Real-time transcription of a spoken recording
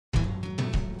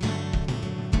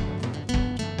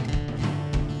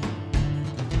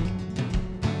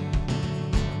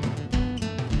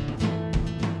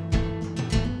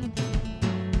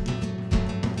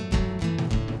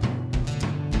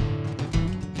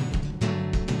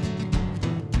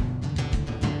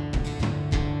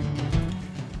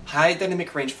High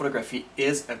dynamic range photography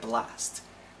is a blast.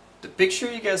 The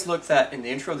picture you guys looked at in the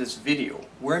intro of this video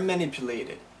were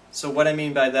manipulated. So what I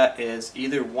mean by that is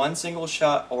either one single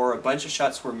shot or a bunch of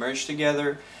shots were merged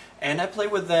together, and I play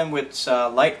with them with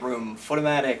Lightroom,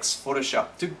 Photomatix,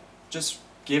 Photoshop to just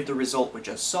give the result we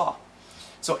just saw.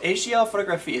 So HDR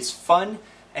photography is fun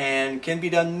and can be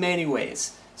done many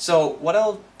ways. So what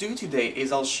I'll do today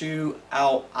is I'll show you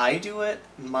how I do it,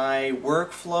 my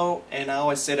workflow, and how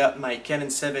I set up my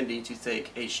Canon 70 to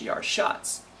take HDR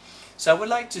shots. So I would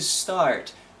like to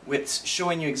start with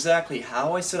showing you exactly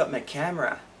how I set up my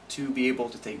camera to be able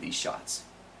to take these shots.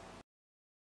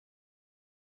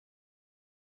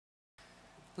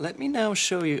 Let me now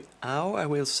show you how I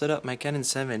will set up my Canon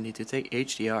 70 to take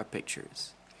HDR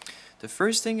pictures. The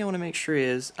first thing I want to make sure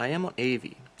is I am on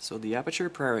AV, so the aperture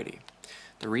priority.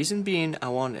 The reason being I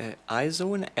want an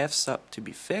ISO and f-stop to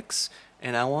be fixed,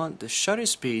 and I want the shutter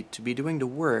speed to be doing the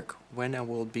work when I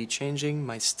will be changing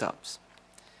my stops.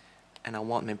 And I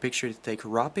want my picture to take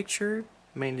raw picture,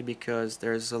 mainly because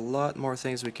there's a lot more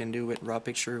things we can do with raw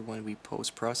picture when we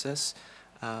post-process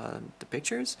the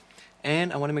pictures.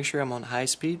 And I want to make sure I'm on high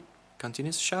speed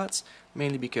continuous shots,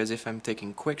 mainly because if I'm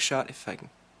taking quick shot,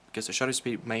 because the shutter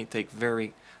speed may take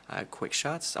very quick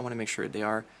shots, I want to make sure they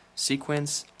are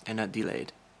sequenced and not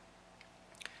delayed.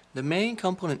 The main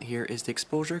component here is the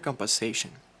exposure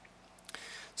compensation.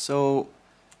 So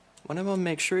what I want to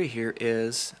make sure here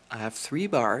is I have 3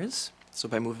 bars, so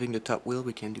by moving the top wheel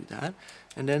we can do that,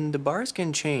 and then the bars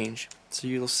can change, so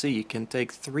you'll see you can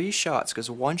take 3 shots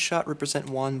because one shot represents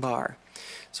 1 bar.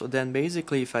 So then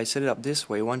basically if I set it up this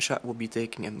way, one shot will be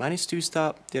taking a -2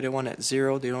 stop, the other one at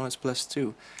 0, the other one is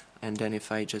 +2. And then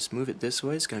if I just move it this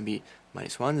way, it's going to be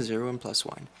 -1, 0, and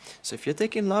 +1. So if you're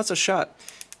taking lots of shot,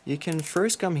 you can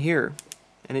first come here,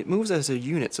 and it moves as a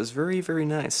unit, so it's very, very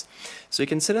nice. So you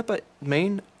can set up a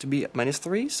main to be at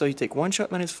 -3, so you take one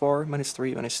shot -4,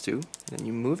 -3, -2, and then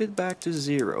you move it back to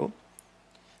 0,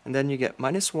 and then you get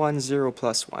 -1, 0,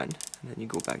 +1, and then you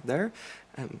go back there,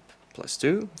 and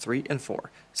 +2, 3, and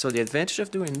 4. So the advantage of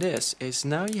doing this is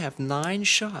now you have 9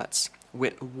 shots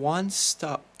with 1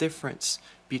 stop difference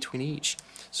between each.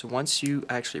 So once you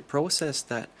actually process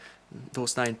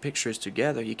those 9 pictures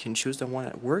together, you can choose the one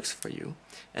that works for you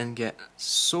and get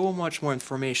so much more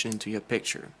information into your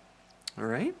picture.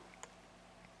 Alright?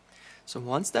 So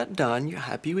once that's done, you're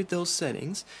happy with those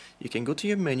settings, you can go to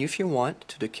your menu if you want,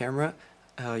 to the camera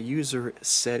user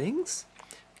settings,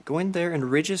 go in there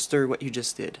and register what you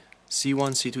just did.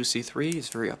 C1, C2, C3 is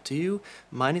very up to you.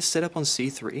 Mine is set up on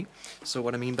C3. So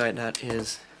what I mean by that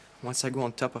is once I go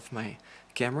on top of my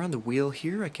camera on the wheel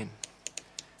here, I can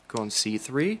go on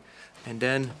C3, and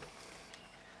then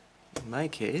in my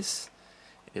case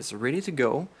it's ready to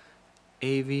go.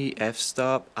 AV,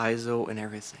 f-stop, ISO, and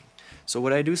everything. So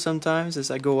what I do sometimes is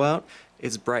I go out,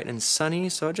 it's bright and sunny,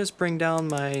 so I just bring down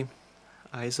my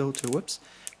ISO to,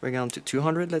 bring down to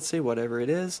 200, let's say, whatever it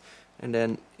is, and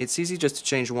then it's easy just to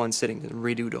change one setting and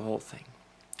redo the whole thing.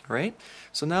 Alright,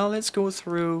 so now let's go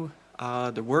through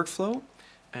the workflow,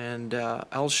 and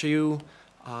I'll show you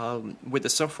with the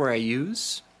software I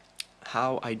use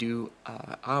how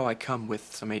I come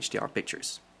with some HDR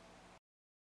pictures.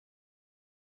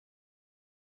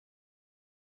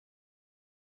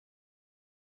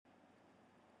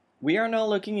 We are now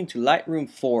looking into Lightroom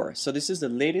 4. So this is the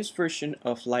latest version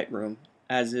of Lightroom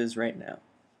as is right now.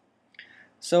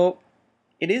 So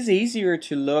it is easier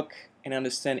to look and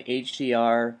understand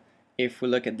HDR if we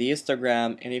look at the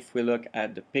histogram and if we look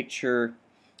at the picture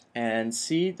and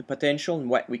see the potential and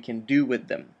what we can do with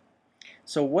them.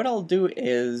 So what I'll do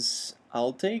is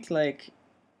I'll take let's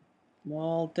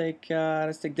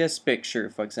take this picture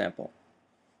for example.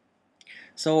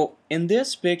 So in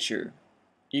this picture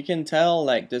you can tell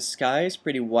like the sky is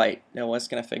pretty white. There was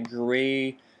kind of a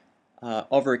gray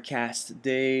overcast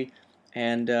day,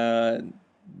 and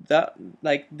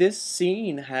this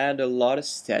scene had a lot of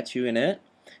statue in it,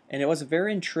 and it was a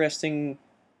very interesting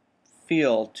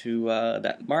feel to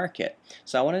that market.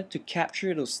 So I wanted to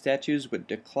capture those statues with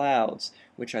the clouds,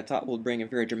 which I thought would bring a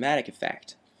very dramatic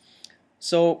effect.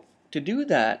 So to do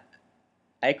that,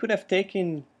 I could have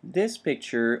taken this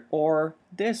picture or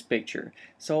this picture.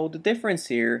 So the difference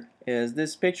here is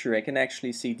this picture I can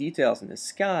actually see details in the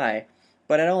sky,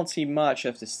 but I don't see much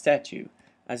of the statue.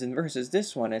 As in versus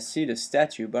this one, I see the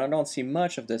statue, but I don't see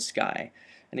much of the sky.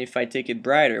 And if I take it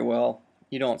brighter, well,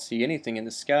 you don't see anything in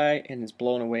the sky, and it's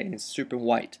blown away and it's super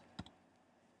white.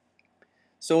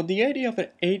 So the idea of an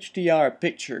HDR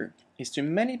picture is to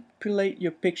manipulate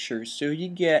your picture so you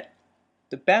get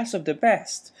the best of the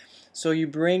best. So you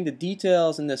bring the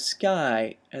details in the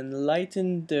sky and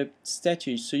lighten the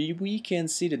statue so we can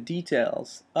see the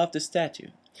details of the statue.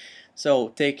 So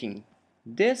taking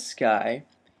this sky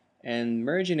and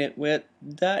merging it with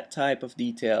that type of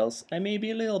details and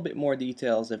maybe a little bit more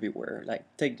details everywhere, like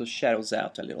take those shadows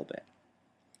out a little bit.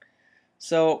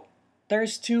 So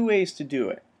there's two ways to do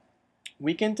it.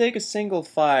 We can take a single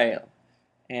file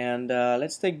and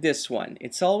let's take this one.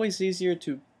 It's always easier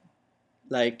to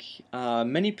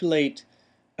manipulate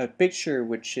a picture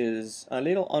which is a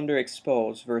little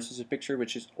underexposed versus a picture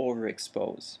which is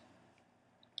overexposed.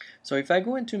 So if I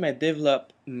go into my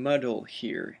develop model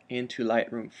here into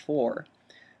Lightroom 4,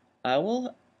 I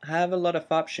will have a lot of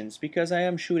options because I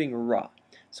am shooting raw.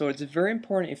 So it's very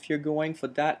important if you're going for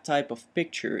that type of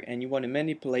picture and you want to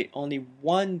manipulate only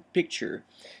one picture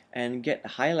and get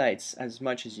highlights as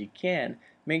much as you can,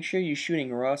 make sure you're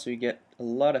shooting raw so you get a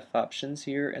lot of options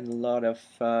here and a lot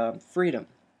of freedom.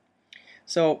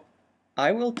 So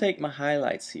I will take my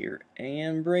highlights here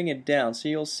and bring it down so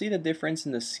you'll see the difference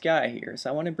in the sky here. So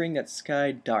I want to bring that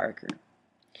sky darker.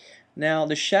 Now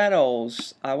the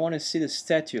shadows, I want to see the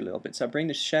statue a little bit, so I bring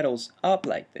the shadows up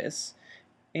like this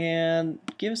and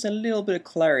give us a little bit of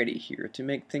clarity here to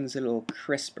make things a little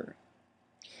crisper.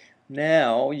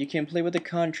 Now you can play with the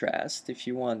contrast if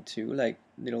you want to, like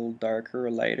a little darker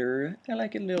or lighter. I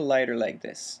like it a little lighter like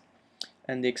this.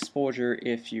 And the exposure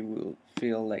if you will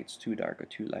feel like it's too dark or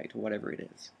too light or whatever it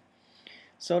is.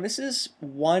 So this is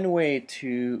one way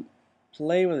to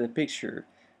play with the picture.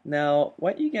 Now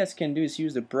what you guys can do is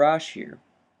use the brush here,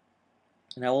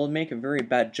 and I will make a very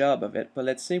bad job of it, but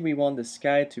let's say we want the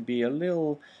sky to be a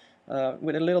little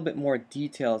with a little bit more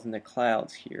details in the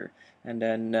clouds here, and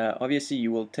then obviously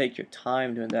you will take your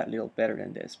time doing that a little better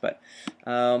than this, but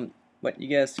what you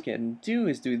guys can do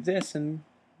is do this and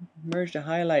merge the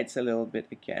highlights a little bit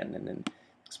again, and then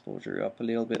exposure up a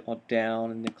little bit or down,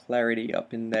 and the clarity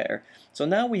up in there. So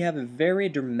now we have a very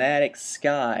dramatic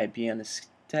sky beyond the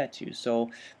statue.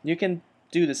 So you can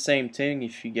do the same thing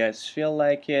if you guys feel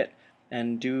like it,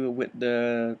 and do it with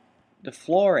the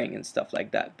flooring and stuff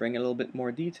like that. Bring a little bit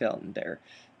more detail in there,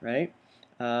 right?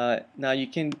 Now you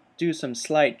can do some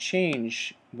slight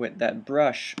change with that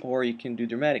brush, or you can do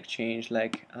dramatic change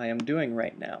like I am doing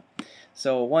right now.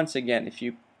 So once again, if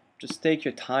you just take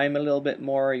your time a little bit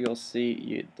more, you'll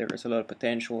see there is a lot of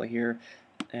potential here,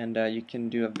 and you can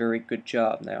do a very good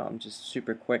job. Now I'm just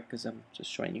super quick because I'm just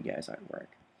showing you guys how it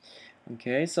works.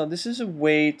 Okay, so this is a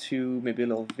way to maybe a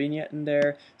little vignette in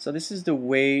there. So this is the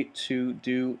way to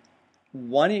do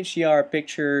one HDR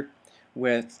picture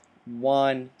with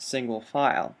one single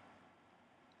file.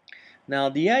 Now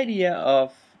the idea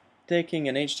of taking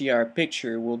an HDR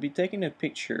picture will be taking a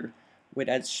picture with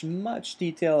as much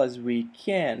detail as we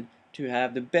can to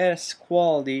have the best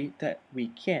quality that we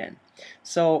can.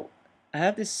 So I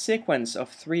have this sequence of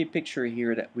 3 pictures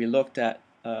here that we looked at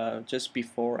just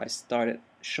before I started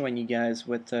showing you guys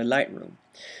with Lightroom.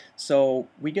 So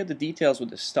we get the details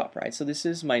with the stop, right? So this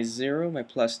is my 0, my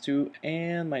 +2,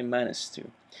 and my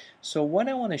 -2. So what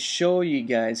I want to show you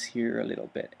guys here a little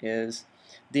bit is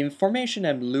the information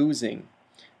I'm losing.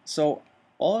 So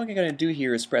all I gotta do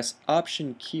here is press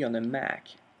Option key on the Mac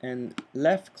and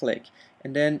left click,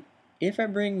 and then if I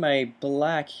bring my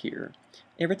black here,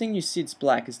 everything you see it's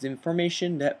black is the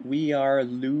information that we are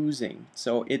losing.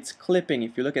 So it's clipping.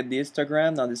 If you look at the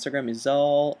histogram, now the histogram is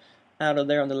all out of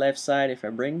there on the left side. If I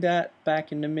bring that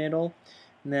back in the middle,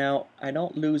 now I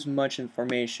don't lose much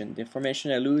information. The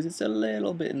information I lose is a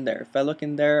little bit in there. If I look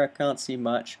in there, I can't see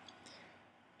much.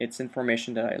 It's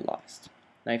information that I lost.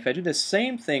 Now if I do the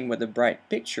same thing with a bright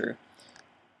picture,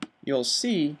 you'll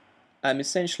see I'm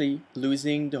essentially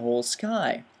losing the whole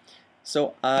sky.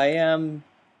 So I am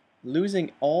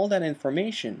losing all that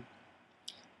information,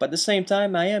 but at the same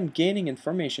time I am gaining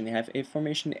information. I have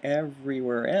information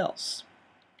everywhere else.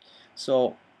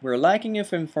 So we're lacking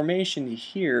of information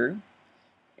here,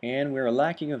 and we're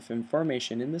lacking of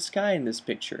information in the sky in this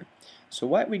picture. So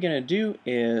what we're going to do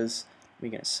is we're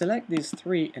going to select these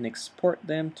 3 and export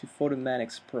them to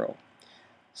Photomatix Pro.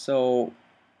 So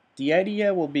the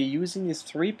idea will be using these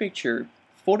 3 pictures.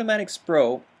 Photomatix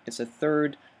Pro is a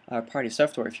third party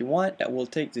software, if you want, that will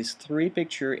take these 3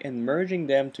 pictures and merging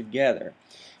them together.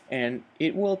 And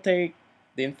it will take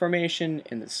the information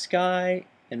in the sky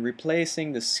and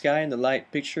replacing the sky and the light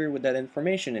picture with that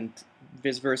information, and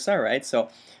vice versa, right? So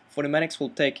Photomatix will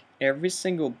take every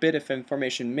single bit of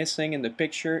information missing in the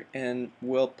picture and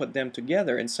will put them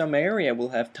together. In some area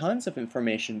we'll have tons of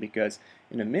information because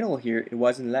in the middle here it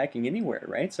wasn't lacking anywhere,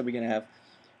 right? So we're going to have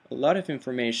a lot of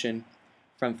information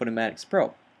from Photomatix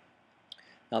Pro.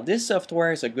 Now this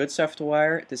software is a good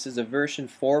software. This is a version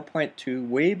 4.2,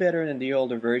 way better than the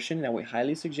older version, and I would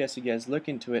highly suggest you guys look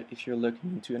into it if you're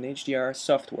looking into an HDR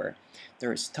software.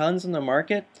 There's tons on the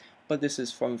market, but this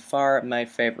is from far my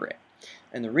favorite.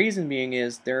 And the reason being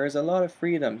is there is a lot of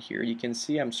freedom here. You can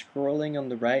see I'm scrolling on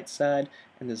the right side,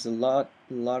 and there's a lot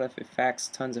of effects,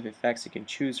 tons of effects you can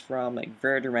choose from, like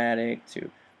very dramatic to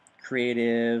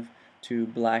creative to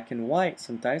black and white.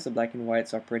 Sometimes the black and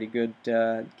whites are pretty good,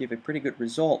 give a pretty good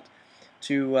result.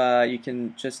 You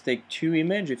can just take two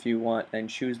images if you want and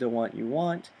choose the one you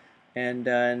want, and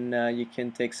then you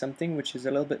can take something which is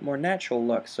a little bit more natural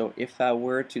look. So if I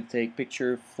were to take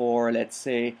picture for, let's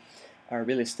say, a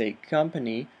real estate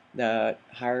company that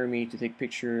hire me to take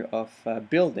picture of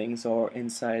buildings or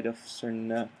inside of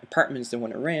certain apartments they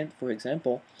want to rent, for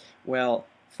example, well,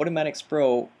 Photomatix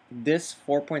Pro, this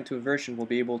 4.2 version will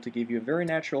be able to give you a very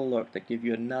natural look that give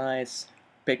you a nice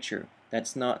picture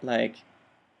that's not like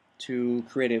too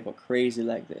creative or crazy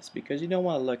like this, because you don't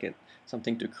want to look at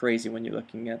something too crazy when you're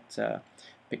looking at a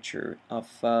picture of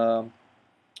an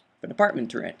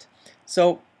apartment to rent.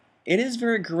 So it is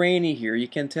very grainy here. You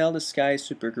can tell the sky is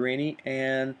super grainy,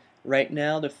 and right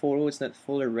now the photo is not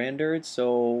fully rendered,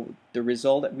 so the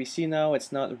result that we see now,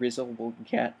 it's not the result we'll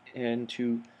get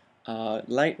into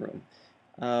Lightroom.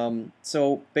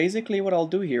 So basically what I'll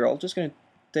do here, I'm just going to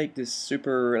take this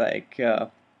super like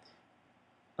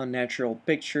unnatural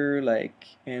picture,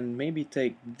 and maybe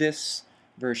take this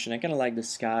version. I kind of like the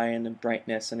sky and the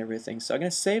brightness and everything, so I'm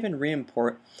going to save and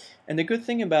re-import. And the good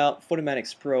thing about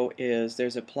Photomatix Pro is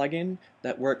there's a plugin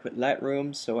that works with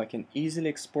Lightroom, so I can easily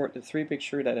export the three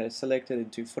pictures that I selected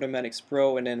into Photomatix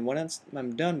Pro, and then once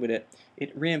I'm done with it,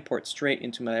 it re-imports straight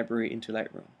into my library into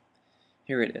Lightroom.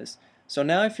 Here it is. So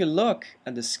now if you look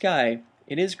at the sky,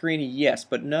 it is grainy, yes,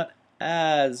 but not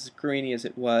as grainy as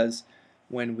it was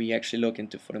when we actually look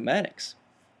into Photomatix.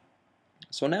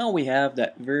 So now we have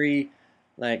that very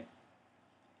like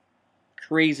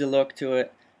crazy look to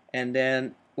it, and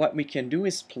then what we can do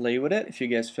is play with it if you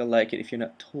guys feel like it. If you're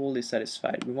not totally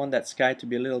satisfied, we want that sky to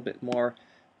be a little bit more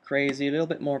crazy, a little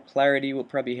bit more clarity will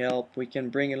probably help. We can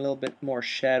bring a little bit more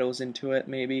shadows into it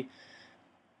maybe,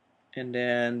 and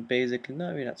then basically,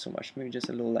 no, maybe not so much, maybe just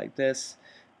a little like this.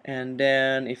 And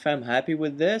then if I'm happy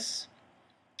with this,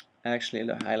 actually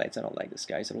the highlights, I don't like the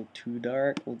sky, it's a little too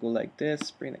dark, we'll go like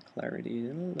this, bring the clarity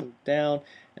a little down,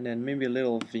 and then maybe a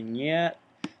little vignette,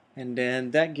 and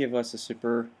then that gives us a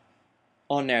super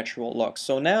unnatural look.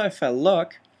 So now if I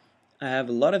look, I have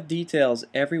a lot of details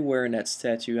everywhere in that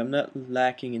statue. I'm not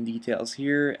lacking in details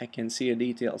here. I can see the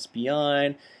details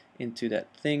behind, into that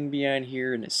thing behind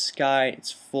here in the sky.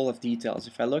 It's full of details.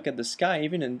 If I look at the sky,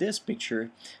 even in this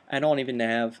picture, I don't even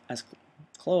have as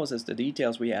close as the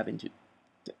details we have into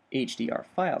the HDR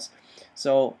files.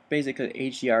 So basically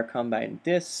HDR combined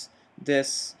this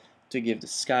to give the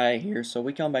sky here. So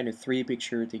we combine the three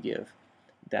pictures to give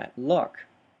that look.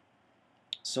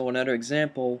 So another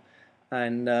example,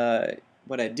 and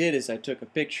what I did is I took a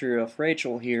picture of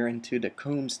Rachel here into the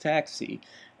Combs taxi,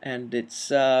 and it's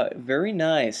very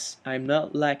nice. I'm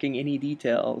not lacking any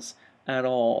details at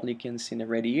all. You can see the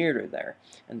radiator there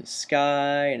and the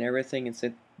sky and everything. It's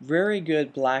a very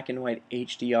good black and white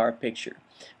HDR picture.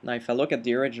 Now if I look at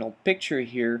the original picture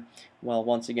here, well,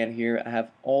 once again here I have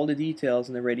all the details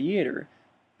in the radiator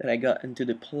that I got into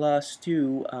the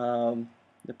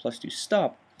 +2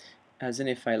 stop. As in,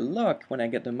 if I look, when I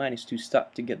get the -2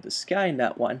 stop to get the sky in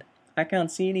that one, I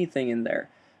can't see anything in there.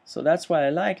 So that's what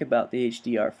I like about the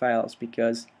HDR files,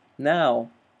 because now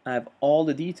I have all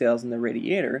the details in the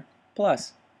radiator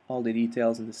plus all the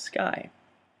details in the sky.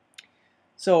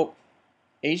 So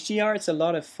HDR, it's a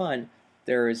lot of fun.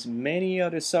 There is many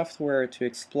other software to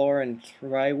explore and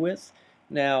try with.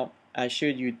 Now I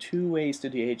showed you two ways to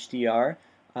do HDR.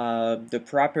 The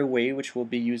proper way, which will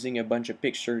be using a bunch of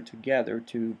pictures together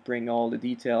to bring all the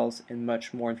details and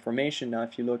much more information. Now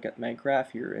if you look at my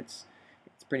graph here, it's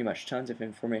pretty much tons of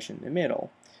information in the middle.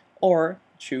 Or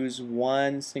choose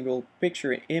one single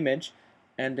picture image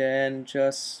and then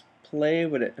just play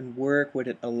with it and work with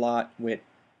it a lot with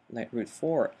Lightroom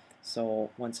 4.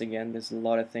 So once again, there's a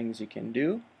lot of things you can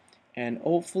do, and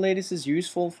hopefully this is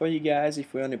useful for you guys.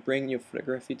 If you want to bring your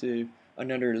photography to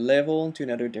another level, to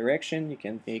another direction, you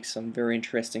can make some very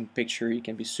interesting picture. You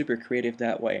can be super creative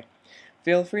that way.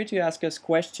 Feel free to ask us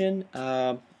questions,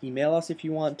 email us if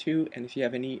you want to, and if you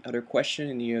have any other question,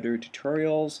 any other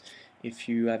tutorials, if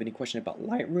you have any question about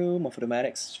Lightroom or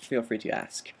Photomatix, feel free to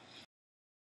ask.